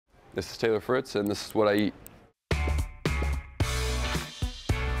This is Taylor Fritz, and this is what I eat.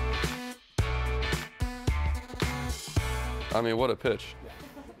 I mean, what a pitch.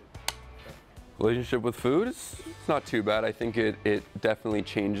 Relationship with food, it's not too bad. I think it definitely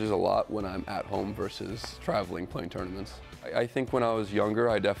changes a lot when I'm at home versus traveling, playing tournaments. I think when I was younger,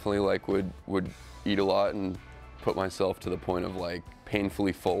 I definitely would eat a lot and put myself to the point of like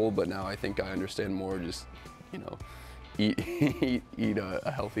painfully full, but now I think I understand more, just, you know, eat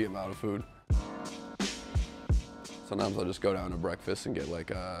a healthy amount of food. Sometimes I'll just go down to breakfast and get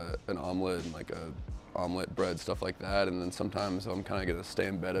like an omelet and like a omelet, bread, stuff like that. And then sometimes if I'm kind of gonna stay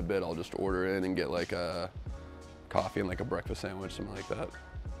in bed a bit, I'll just order in and get like a coffee and like a breakfast sandwich, something like that.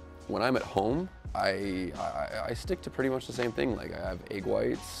 When I'm at home, I stick to pretty much the same thing. Like I have egg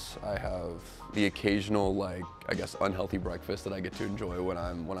whites, I have the occasional, like, I guess unhealthy breakfast that I get to enjoy when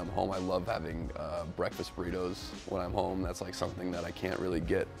I'm home. I love having breakfast burritos when I'm home. That's like something that I can't really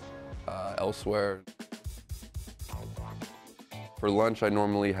get elsewhere. For lunch, I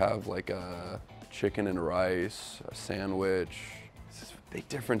normally have like a chicken and rice, a sandwich. It's a big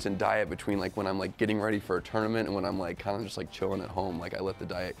difference in diet between like when I'm like getting ready for a tournament and when I'm like kind of just like chilling at home. Like I let the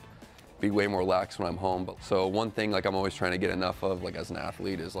diet be way more lax when I'm home. But so one thing like I'm always trying to get enough of, like as an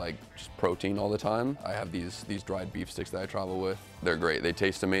athlete, is like just protein all the time. I have these dried beef sticks that I travel with. They're great. They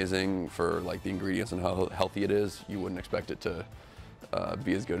taste amazing for like the ingredients and how healthy it is. You wouldn't expect it to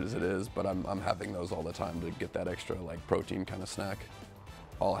be as good as it is, but I'm having those all the time to get that extra like protein kind of snack.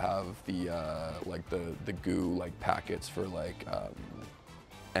 I'll have the like the goo like packets for like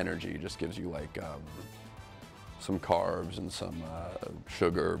energy. It just gives you like some carbs and some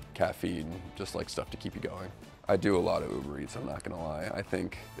sugar, caffeine, just like stuff to keep you going. I do a lot of Uber Eats, I'm not gonna lie. I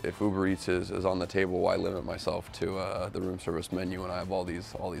think if Uber Eats is on the table, why limit myself to the room service menu when I have all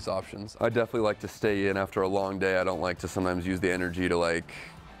these options? I definitely like to stay in after a long day. I don't like to sometimes use the energy to like,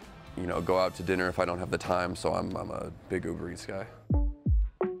 you know, go out to dinner if I don't have the time, so I'm a big Uber Eats guy.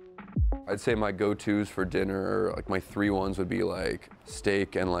 I'd say my go-tos for dinner, like my 3 ones would be like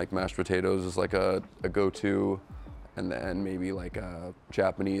steak and like mashed potatoes is like a go-to, and then maybe like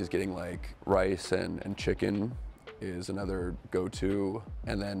Japanese, getting like rice and chicken is another go-to,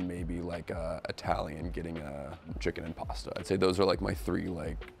 and then maybe like Italian, getting chicken and pasta. I'd say those are like my 3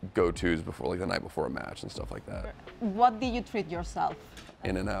 like go-tos before, like the night before a match and stuff like that. What do you treat yourself?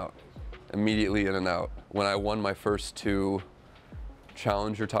 In and out, immediately in and out. When I won my first 2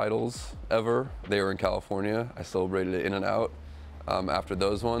 challenger titles ever, they were in California. I celebrated it in and out after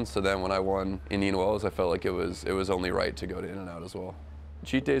those ones. So then when I won Indian Wells, I felt like it was only right to go to in and out as well.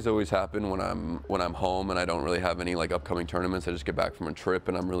 Cheat days always happen when I'm home and I don't really have any like upcoming tournaments. I just get back from a trip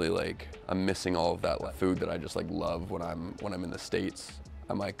and I'm really like, I'm missing all of that like, food that I just like love when I'm in the States.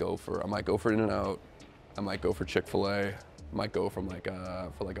 I might go for in and out. I might go for Chick-fil-A. I might go for like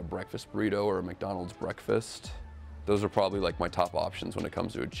a breakfast burrito or a McDonald's breakfast. Those are probably like my top options when it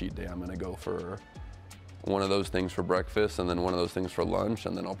comes to a cheat day. I'm gonna go for one of those things for breakfast and then one of those things for lunch,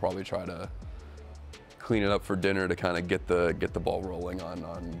 and then I'll probably try to clean it up for dinner to kind of get the ball rolling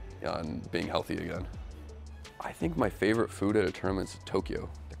on being healthy again. I think my favorite food at a tournament is Tokyo.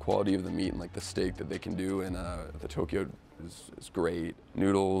 The quality of the meat and like the steak that they can do in the Tokyo is great.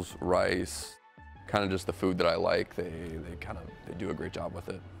 Noodles, rice, kind of just the food that I like. They do a great job with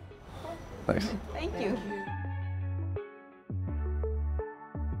it. Thanks. Thank you.